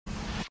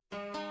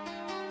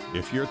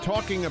If you're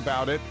talking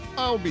about it,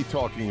 I'll be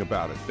talking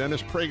about it.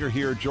 Dennis Prager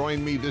here.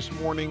 Join me this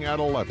morning at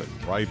 11,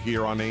 right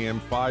here on AM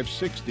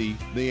 560,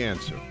 The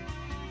Answer.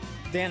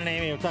 Dan and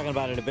Amy were talking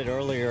about it a bit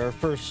earlier.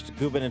 First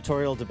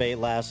gubernatorial debate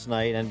last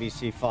night,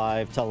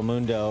 NBC5,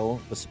 Telemundo,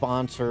 the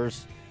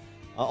sponsors.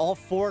 All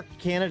four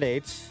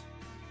candidates,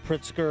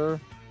 Pritzker,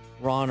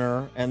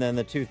 Rauner, and then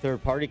the two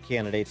third-party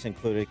candidates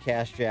included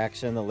Cash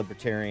Jackson, the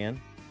Libertarian.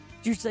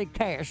 Did you say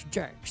Cash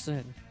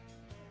Jackson?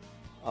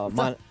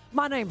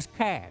 My name's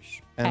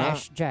Cash. And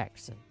Cash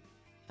Jackson.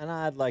 And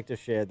I'd like to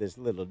share this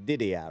little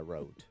ditty I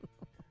wrote.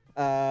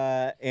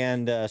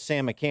 And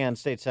Sam McCann,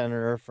 state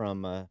senator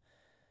from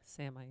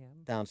Sam, I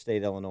am.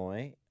 downstate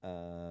Illinois,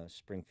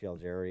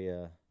 Springfield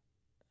area,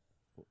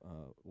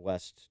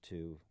 west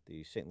to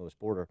the St. Louis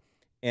border,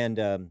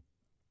 and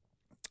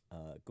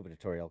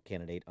gubernatorial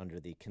candidate under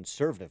the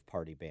Conservative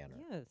Party banner.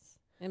 Yes.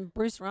 And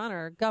Bruce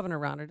Rauner, Governor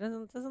Rauner,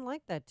 doesn't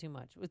like that too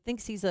much.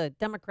 Thinks he's a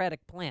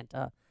Democratic plant,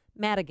 a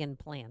Madigan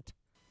plant.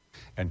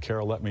 And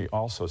Carol, let me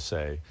also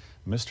say,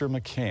 Mr.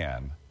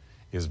 McCann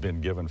has been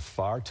given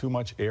far too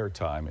much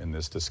airtime in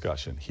this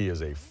discussion. He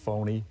is a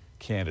phony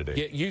candidate.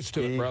 Get used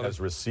to it, brother. He has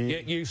received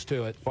Get used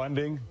to it.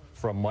 funding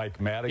from Mike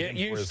Madigan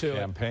for his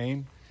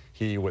campaign.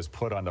 He was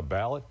put on the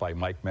ballot by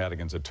Mike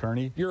Madigan's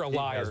attorney. You're a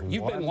liar.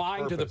 You've been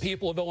lying to the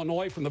people of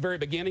Illinois from the very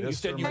beginning. You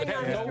said you would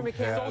have no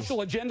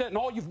social agenda, and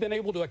all you've been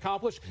able to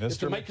accomplish is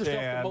to make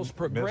yourself the most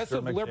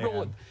progressive,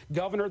 liberal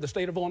governor the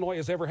state of Illinois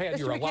has ever had.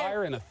 You're a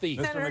liar and a thief.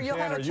 Mr.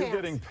 McCann, are you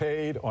getting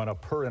paid on a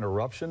per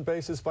interruption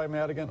basis by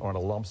Madigan or on a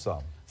lump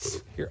sum?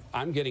 Here,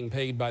 I'm getting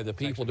paid by the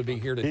people to be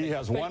here today. He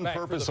has one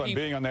purpose on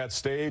being on that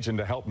stage and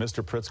to help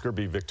Mr. Pritzker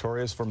be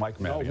victorious for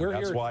Mike Madigan. No,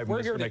 That's why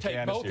we're here Mr. to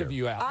McCann take both of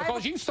you out.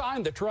 Because you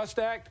signed the Trust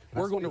Act,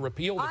 we're going to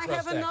repeal the Trust Act. I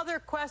have another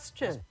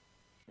question.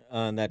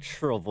 And that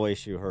shrill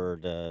voice you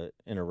heard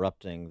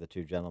interrupting the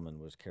two gentlemen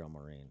was Carol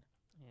Maureen.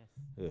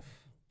 Yeah. Oof,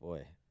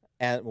 boy.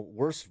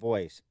 Worst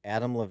voice,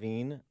 Adam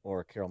Levine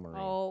or Carol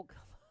Maureen? Oh,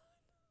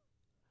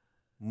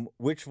 come on.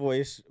 Which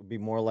voice would be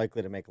more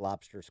likely to make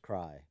lobsters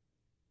cry?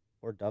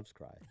 Or doves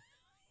cry?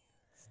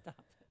 Stop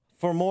it.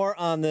 For more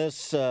on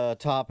this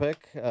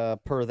topic,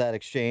 per that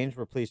exchange,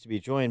 we're pleased to be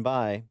joined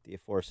by the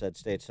aforesaid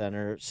state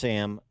senator,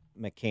 Sam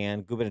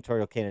McCann,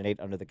 gubernatorial candidate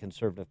under the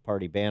Conservative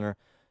Party banner.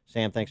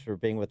 Sam, thanks for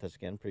being with us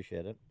again.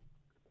 Appreciate it.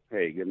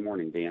 Hey, good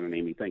morning, Dan and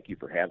Amy. Thank you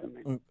for having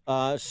me.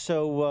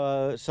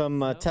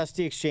 Some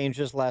testy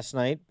exchanges last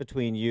night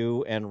between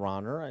you and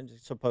Rauner. I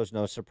suppose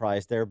no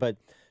surprise there, but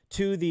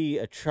to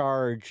the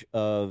charge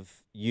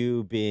of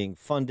you being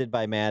funded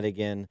by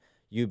Madigan,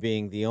 you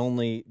being the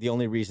only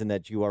reason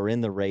that you are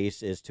in the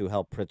race is to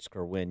help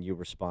Pritzker win, you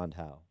respond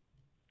how?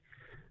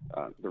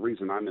 The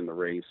reason I'm in the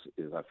race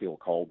is I feel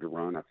called to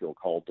run, I feel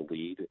called to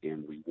lead,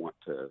 and we want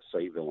to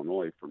save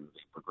Illinois from the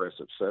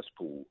progressive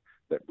cesspool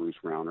that Bruce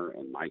Rauner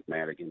and Mike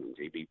Madigan and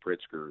J.B.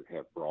 Pritzker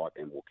have brought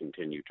and will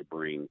continue to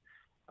bring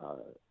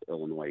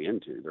Illinois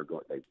into.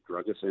 They've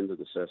drug us into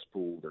the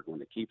cesspool. They're going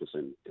to keep us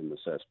in the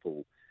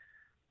cesspool.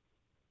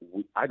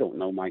 I don't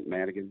know Mike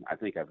Madigan. I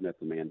think I've met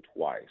the man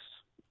twice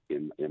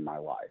in my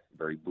life,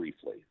 very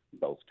briefly,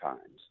 both times.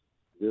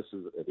 This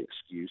is an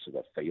excuse of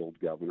a failed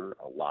governor,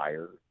 a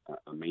liar,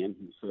 a man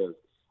who says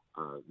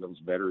those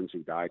veterans who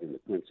died in the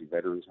Quincy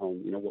Veterans Home,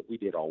 you know what, we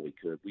did all we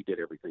could. We did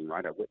everything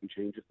right. I wouldn't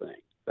change a thing.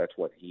 That's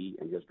what he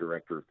and his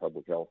director of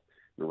public health,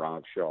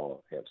 Nirav Shah,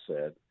 have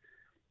said.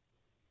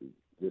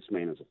 This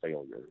man is a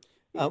failure.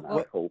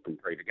 I hope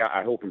and pray to God.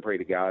 I hope and pray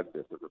to God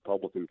that the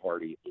Republican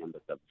Party and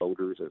that the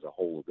voters as a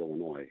whole of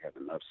Illinois have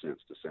enough sense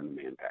to send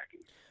the man packing.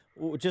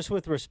 Well, just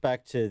with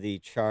respect to the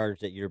charge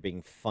that you're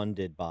being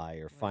funded by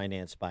or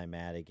financed by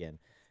Madigan,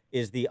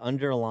 is the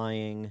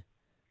underlying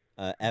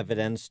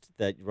evidence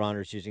that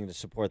Rauner's using to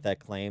support that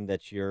claim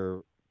that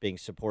you're being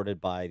supported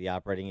by the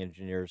operating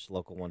engineers,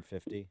 Local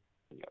 150?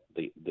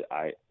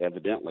 I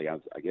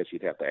guess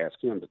you'd have to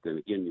ask him, but then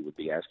again, you would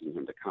be asking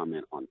him to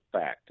comment on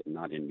fact and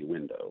not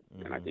innuendo,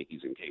 and I think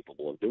he's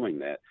incapable of doing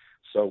that.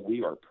 So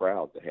we are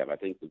proud to have, I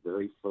think the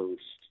very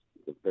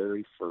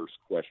first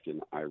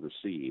question I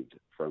received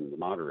from the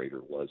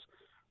moderator was,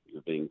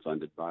 you're being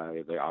funded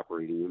by the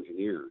operating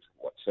engineers.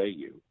 What say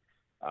you?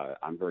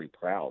 I'm very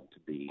proud to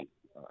be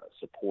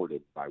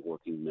supported by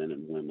working men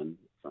and women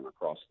from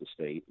across the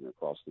state and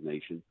across the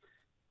nation.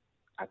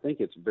 I think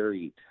it's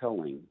very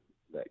telling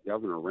that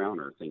Governor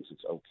Rauner thinks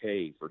it's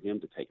okay for him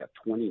to take a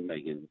 $20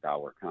 million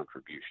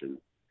contribution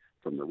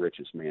from the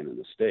richest man in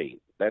the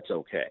state. That's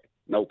okay.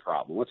 No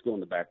problem. Let's go in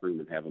the back room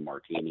and have a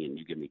martini and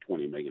you give me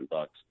 $20 million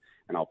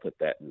and I'll put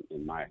that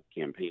in my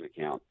campaign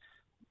account.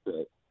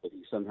 But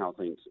he somehow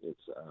thinks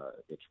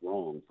it's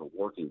wrong for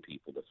working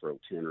people to throw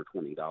 $10 or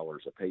 $20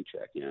 a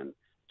paycheck in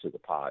to the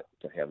pot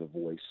to have a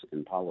voice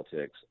in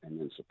politics and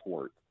then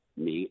support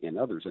me and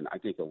others. And I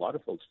think a lot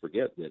of folks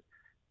forget that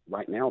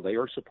right now they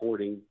are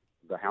supporting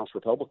the House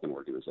Republican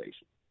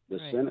organization, the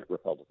Senate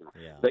Republican.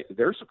 Yeah.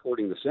 They're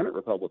supporting the Senate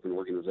Republican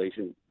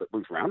organization, but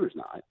Bruce Rauner's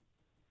not.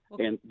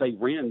 Okay. And they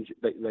ran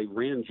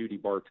Judy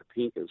Bar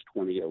Topinka's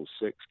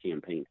 2006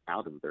 campaign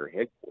out of their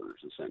headquarters,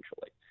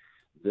 essentially.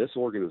 This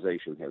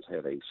organization has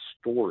had a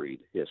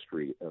storied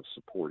history of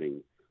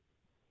supporting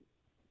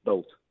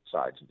both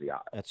sides of the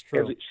aisle. That's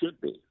true. As it should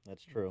be.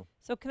 That's true.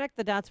 So connect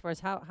the dots for us.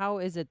 How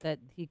is it that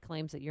he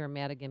claims that you're a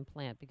Madigan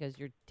plant? Because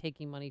you're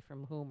taking money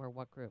from whom or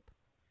what group?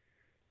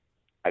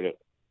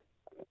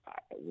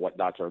 What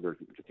dots are there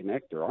to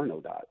connect? There are no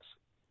dots.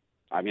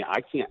 I mean,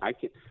 I can't.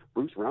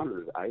 Bruce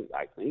Rauner,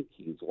 I think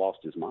he's lost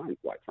his mind,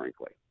 quite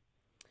frankly.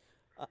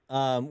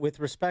 With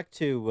respect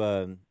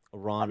to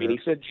Rauner, I mean, he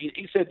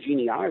said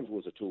Jeannie Ives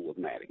was a tool of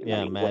Madigan.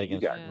 Yeah, I mean,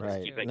 Madigan,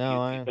 right? You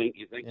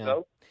think yeah.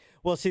 so?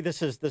 Well, see,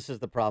 this is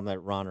the problem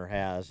that Rauner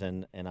has,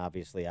 and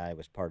obviously I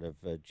was part of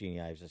Jeannie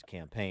Ives'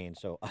 campaign,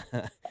 so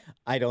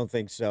I don't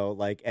think so.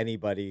 Like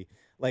anybody,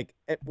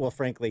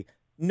 frankly,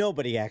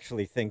 nobody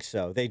actually thinks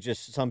so.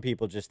 Some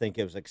people just think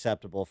it was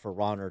acceptable for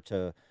Rauner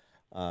to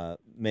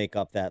make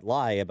up that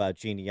lie about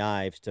Jeannie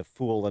Ives to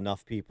fool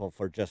enough people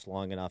for just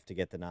long enough to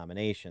get the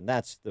nomination.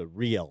 That's the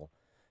real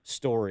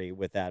story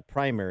with that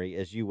primary,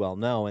 as you well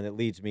know, and it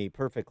leads me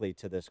perfectly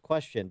to this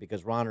question,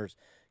 because Rauner's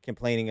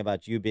complaining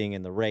about you being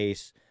in the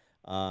race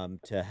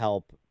to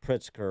help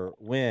Pritzker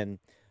win.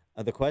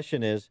 The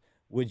question is,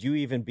 would you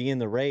even be in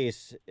the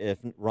race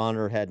if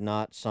Rauner had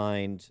not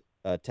signed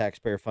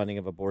taxpayer funding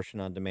of abortion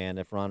on demand,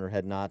 if Rauner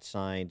had not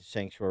signed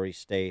sanctuary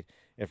state,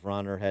 if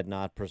Rauner had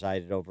not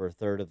presided over a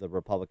third of the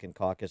Republican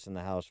caucus in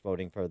the House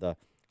voting for the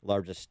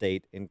largest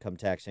state income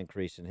tax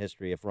increase in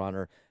history, if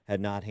Rauner had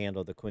not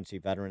handled the Quincy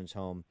Veterans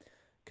Home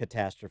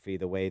catastrophe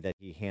the way that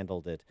he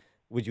handled it,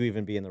 would you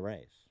even be in the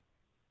race?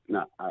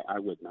 No, I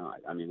would not.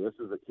 I mean, this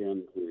is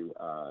akin to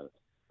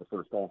the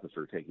first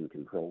officer taking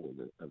control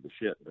of the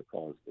ship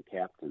because the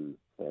captain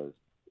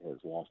has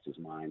lost his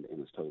mind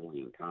and is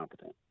totally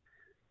incompetent.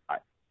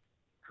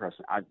 Trust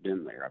me, I've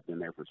been there. I've been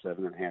there for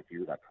 7.5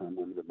 years. I term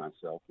limited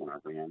myself when I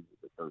ran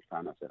the first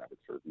time. I said I would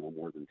serve no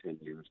more than 10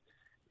 years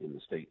in the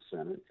state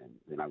Senate, and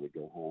then I would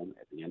go home.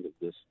 At the end of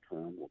this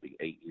term will be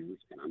 8 years,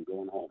 and I'm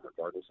going home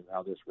regardless of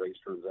how this race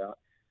turns out.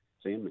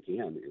 Sam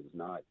McCann is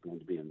not going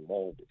to be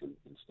involved in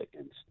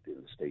the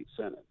state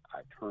Senate.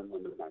 I term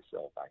limited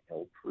myself. I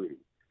held true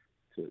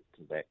to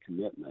that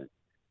commitment,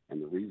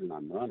 and the reason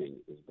I'm running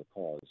is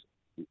because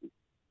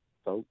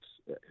folks,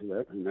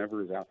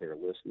 whoever is out there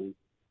listening,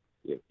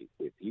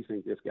 if you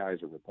think this guy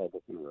is a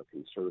Republican or a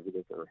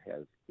conservative or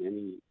has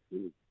any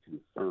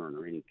concern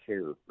or any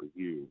care for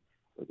you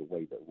or the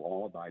way that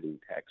law-abiding,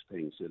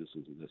 tax-paying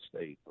citizens of this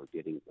state are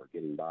getting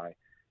by,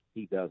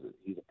 he doesn't.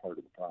 He's a part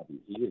of the problem.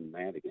 He and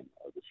Madigan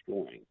are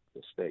destroying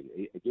the state.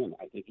 Again,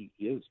 I think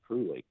he is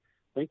truly.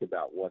 Think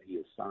about what he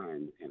has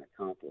signed and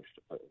accomplished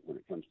when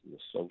it comes to the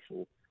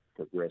social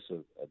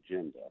progressive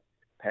agenda.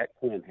 Pat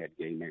Quinn had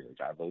gay marriage.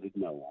 I voted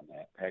no on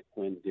that. Pat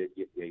Quinn did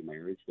get gay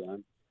marriage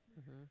done.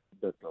 Mm-hmm.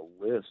 But the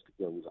list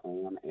goes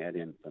on ad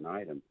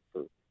infinitum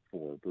for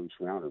Bruce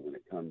Rauner when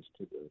it comes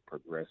to the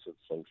progressive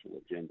social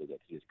agenda that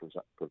he has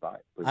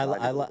provided. I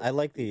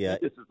like the.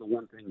 This is the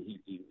one thing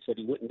he said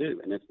he wouldn't do,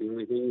 and that's the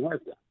only thing he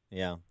has done.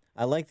 Yeah,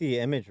 I like the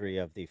imagery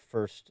of the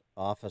first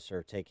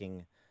officer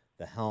taking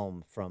the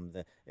helm from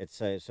the.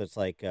 So it's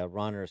like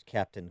Rauner's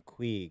Captain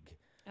Queeg.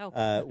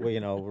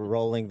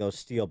 Rolling those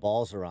steel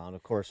balls around.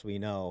 Of course, we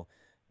know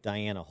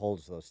Diana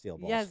holds those steel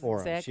balls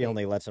for him. She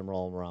only lets him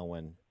roll them around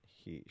when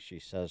she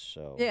says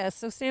so. Yeah,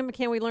 so Sam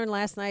McCann, we learned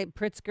last night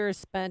Pritzker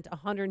spent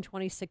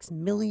 $126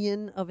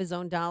 million of his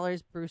own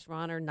dollars. Bruce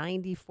Rauner,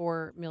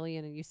 $94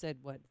 million. And you said,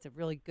 it's a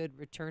really good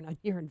return on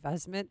your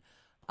investment.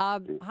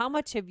 How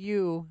much have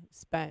you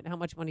spent? How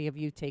much money have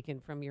you taken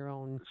from your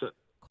own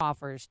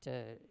coffers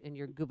in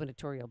your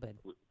gubernatorial bid?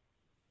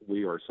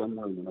 We are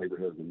somewhere in the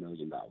neighborhood of $1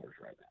 million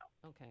right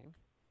now. Okay.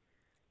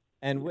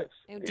 And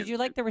did you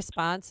like the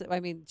response?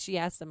 I mean, she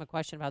asked them a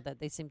question about that.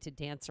 They seemed to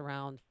dance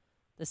around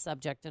the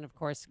subject. And, of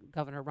course,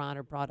 Governor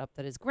Rauner brought up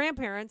that his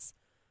grandparents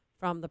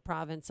from the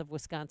province of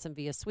Wisconsin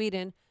via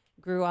Sweden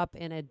grew up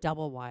in a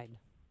double wide.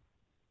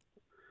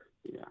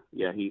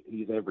 Yeah,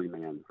 he's every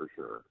man for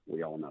sure.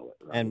 We all know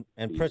it. Right?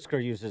 And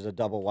Pritzker uses a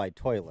double wide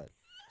toilet.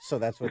 So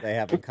that's what they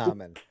have in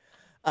common.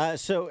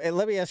 So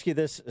let me ask you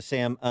this,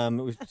 Sam.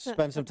 We've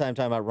spent some time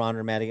talking about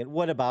Rauner, Madigan.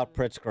 What about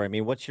Pritzker? I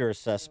mean, what's your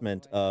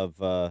assessment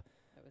of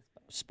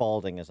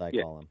Spalding, as I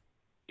call him?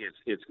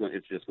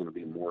 It's just going to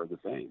be more of the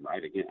same,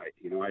 right? Again,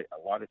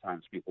 a lot of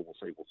times people will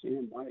say, "Well,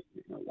 Sam, why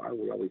are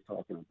we always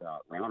talking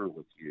about Rauner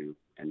with you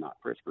and not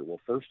Pritzker?" Well,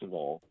 first of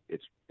all,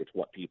 it's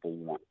what people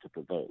want to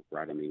provoke,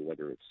 right? I mean,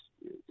 whether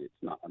it's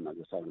not. I'm not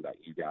just talking about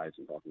you guys.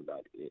 I'm talking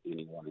about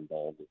anyone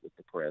involved with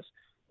the press.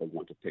 They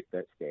want to pick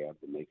that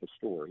scab to make a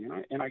story,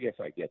 and I guess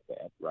I get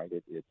that, right?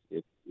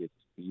 It's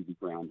easy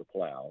ground to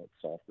plow.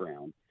 It's soft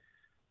ground,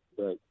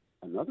 but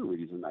another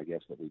reason, I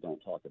guess, that we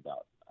don't talk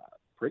about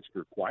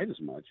Pritzker quite as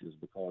much is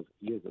because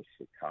he is a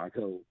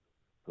Chicago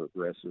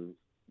progressive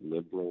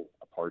liberal,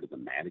 a part of the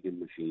Madigan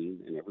machine,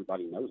 and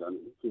everybody knows. I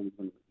mean, he can't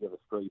even give a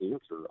straight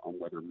answer on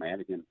whether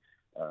Madigan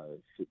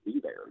should be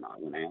there or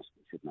not. When asked,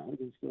 should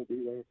Madigan still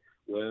be there?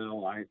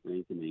 Well, I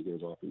think, and he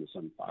goes off into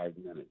some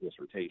 5-minute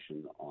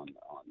dissertation on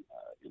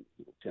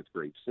 10th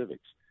grade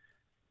civics.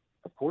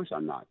 Of course,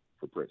 I'm not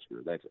for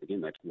Pritzker. That's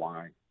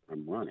why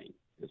I'm running.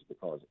 is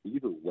because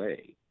either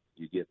way,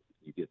 you get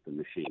the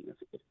machine.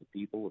 If the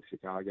people of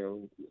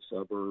Chicago, the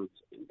suburbs,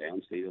 and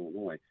downstate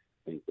Illinois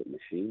think that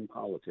machine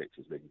politics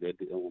has been good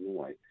to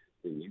Illinois,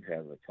 then you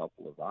have a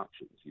couple of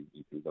options.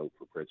 You can vote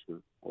for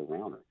Pritzker or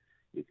Rauner.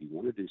 If you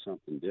want to do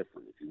something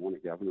different, if you want a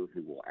governor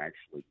who will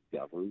actually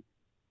govern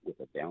with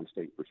a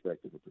downstate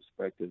perspective, a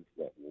perspective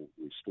that will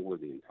restore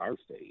the entire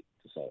state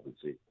to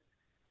solvency,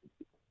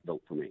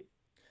 vote for me.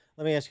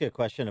 Let me ask you a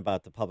question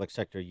about the public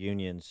sector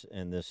unions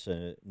in this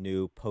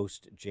new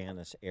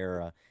post-Janus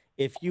era.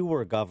 If you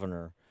were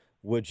governor,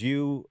 would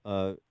you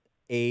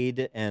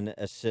aid and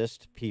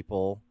assist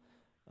people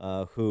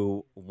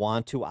who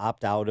want to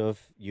opt out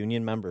of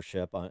union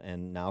membership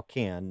and now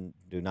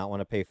do not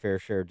want to pay fair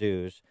share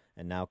dues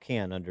and now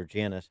can under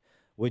Janus?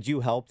 Would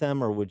you help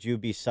them, or would you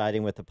be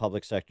siding with the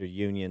public sector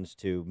unions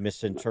to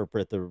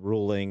misinterpret the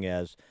ruling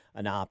as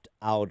an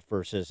opt-out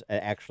versus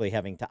actually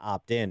having to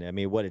opt in? I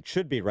mean, what it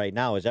should be right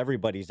now is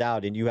everybody's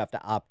out, and you have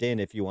to opt in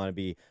if you want to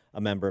be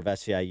a member of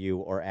SEIU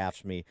or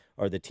AFSCME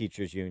or the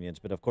teachers' unions.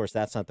 But, of course,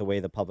 that's not the way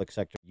the public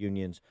sector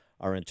unions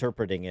are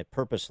interpreting it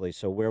purposely.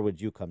 So where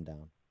would you come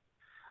down?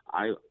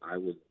 I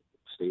would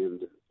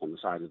stand on the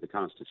side of the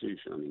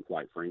Constitution. I mean,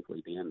 quite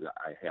frankly, Dan,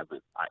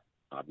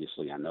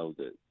 obviously, I know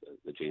the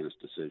Janus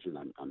decision.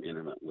 I'm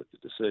intimate with the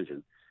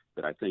decision,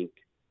 but I think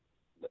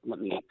let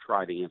me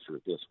try to answer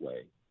it this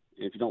way.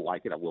 And if you don't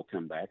like it, I will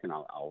come back and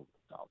I'll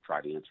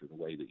try to answer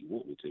the way that you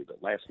want me to.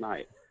 But last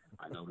night,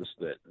 I noticed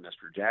that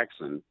Mr.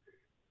 Jackson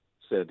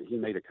said he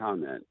made a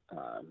comment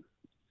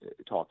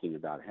talking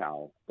about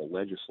how the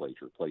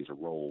legislature plays a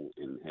role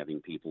in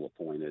having people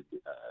appointed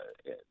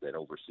that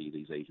oversee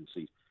these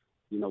agencies.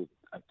 You know,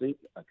 I think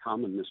a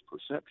common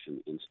misperception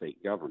in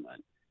state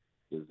government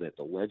is that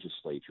the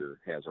legislature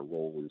has a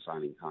role in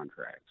signing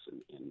contracts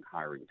and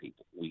hiring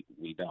people. We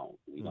don't.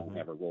 We don't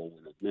have a role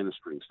in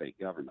administering state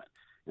government.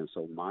 And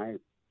so my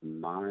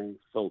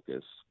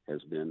focus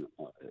has been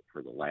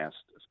for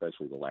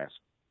especially the last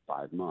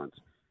 5 months,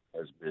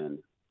 has been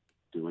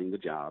doing the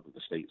job of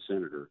the state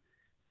senator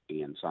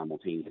and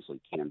simultaneously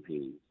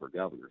campaigning for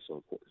governor.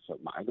 So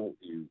I don't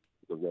view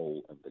the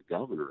role of the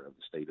governor of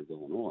the state of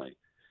Illinois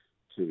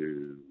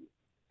to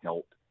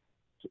help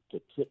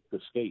to tip the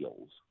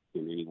scales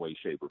in any way,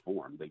 shape, or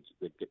form.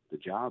 The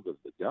job of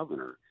the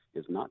governor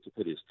is not to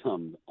put his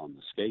thumb on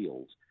the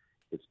scales.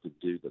 It's to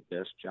do the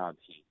best job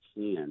he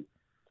can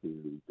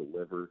to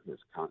deliver his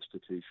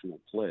constitutional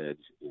pledge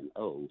and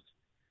oath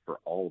for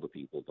all the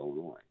people of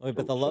Illinois.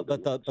 But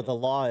the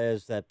law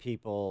is that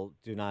people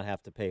do not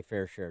have to pay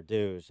fair share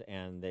dues,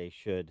 and they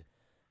should.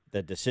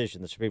 The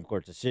Supreme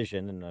Court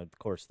decision, and of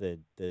course the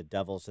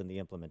devil's in the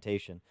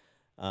implementation.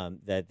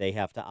 That they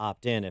have to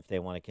opt in if they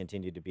want to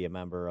continue to be a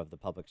member of the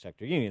public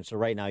sector union. So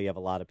right now you have a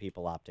lot of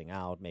people opting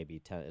out,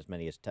 maybe as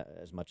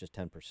much as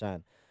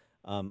 10%.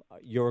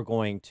 You're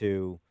going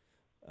to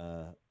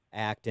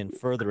act in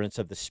furtherance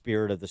of the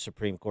spirit of the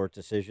Supreme Court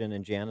decision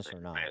in Janus or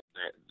not?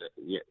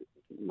 Yeah,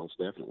 most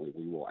definitely.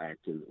 We will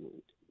act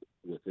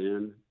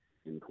within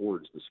and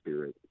towards the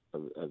spirit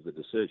of the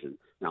decision.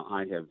 Now,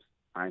 I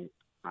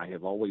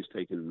have always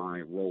taken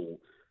my role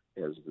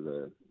as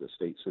the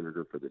state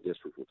senator for the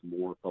district with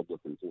more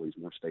public employees,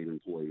 more state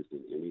employees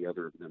than any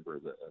other member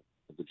of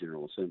the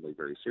General Assembly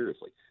very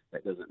seriously.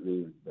 That doesn't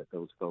mean that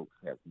those folks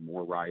have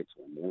more rights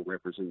or more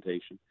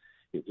representation.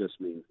 It just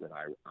means that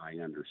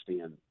I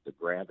understand the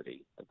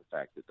gravity of the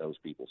fact that those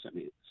people sent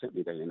me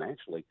there. And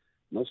actually,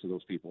 most of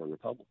those people are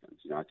Republicans.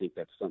 You know, I think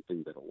that's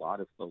something that a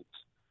lot of folks,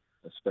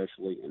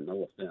 especially, and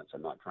no offense,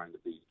 I'm not trying to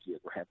be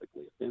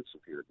geographically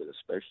offensive here, but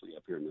especially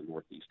up here in the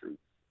northeastern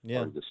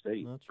part of the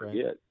state,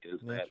 forget is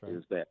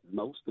that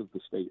most of the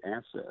state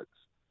assets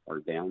are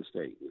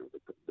downstate. You know,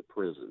 the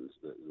prisons,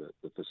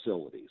 the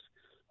facilities,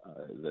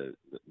 the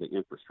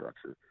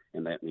infrastructure,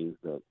 and that means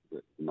that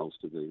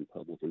most of the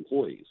public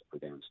employees are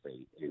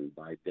downstate. And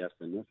by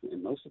definition,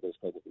 and most of those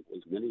public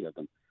employees, many of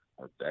them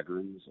are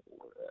veterans,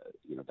 or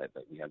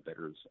that we have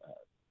veterans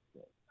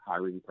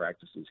hiring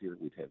practices here.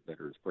 We'd have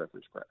veterans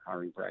preference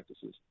hiring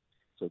practices.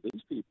 So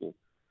these people,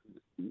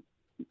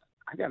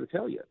 I got to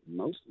tell you,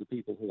 most of the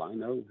people who I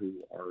know who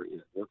are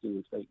working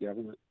in state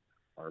government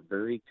are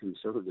very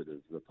conservative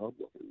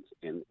Republicans,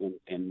 and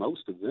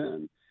most of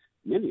them,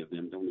 many of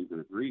them, don't even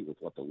agree with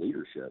what the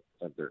leadership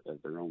of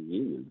their own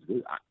unions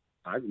do.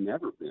 I've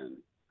never been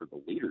for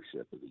the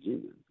leadership of the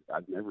union.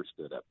 I've never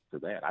stood up for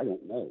that. I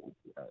don't know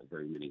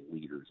very many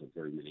leaders of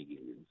very many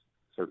unions,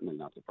 certainly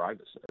not the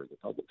private sector, the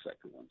public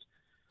sector ones.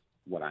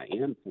 What I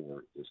am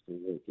for is for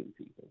working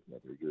people,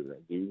 whether you're a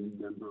union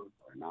member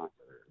or not,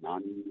 or a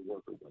non-union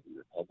worker, whether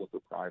you're public or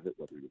private,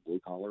 whether you're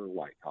blue collar or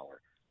white collar.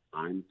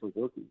 I'm for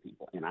working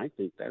people. And I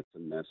think that's a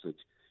message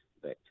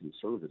that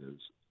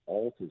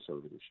all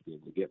conservatives should be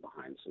able to get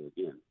behind. So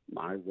again,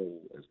 my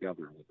role as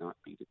governor would not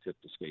be to tip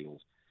the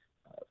scales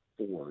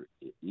for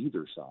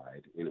either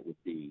side, and it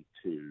would be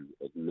to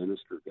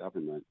administer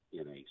government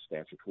in a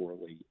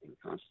statutorily and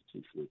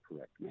constitutionally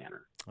correct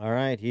manner. All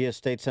right. He is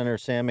State Senator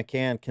Sam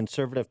McCann,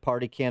 Conservative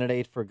Party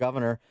candidate for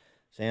governor.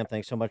 Sam,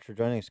 thanks so much for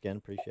joining us again.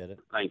 Appreciate it.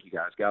 Thank you,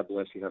 guys. God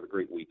bless you. Have a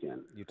great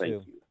weekend. You Thank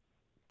too. you.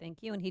 Thank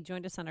you. And he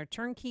joined us on our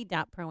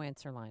Turnkey.pro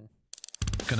answer line.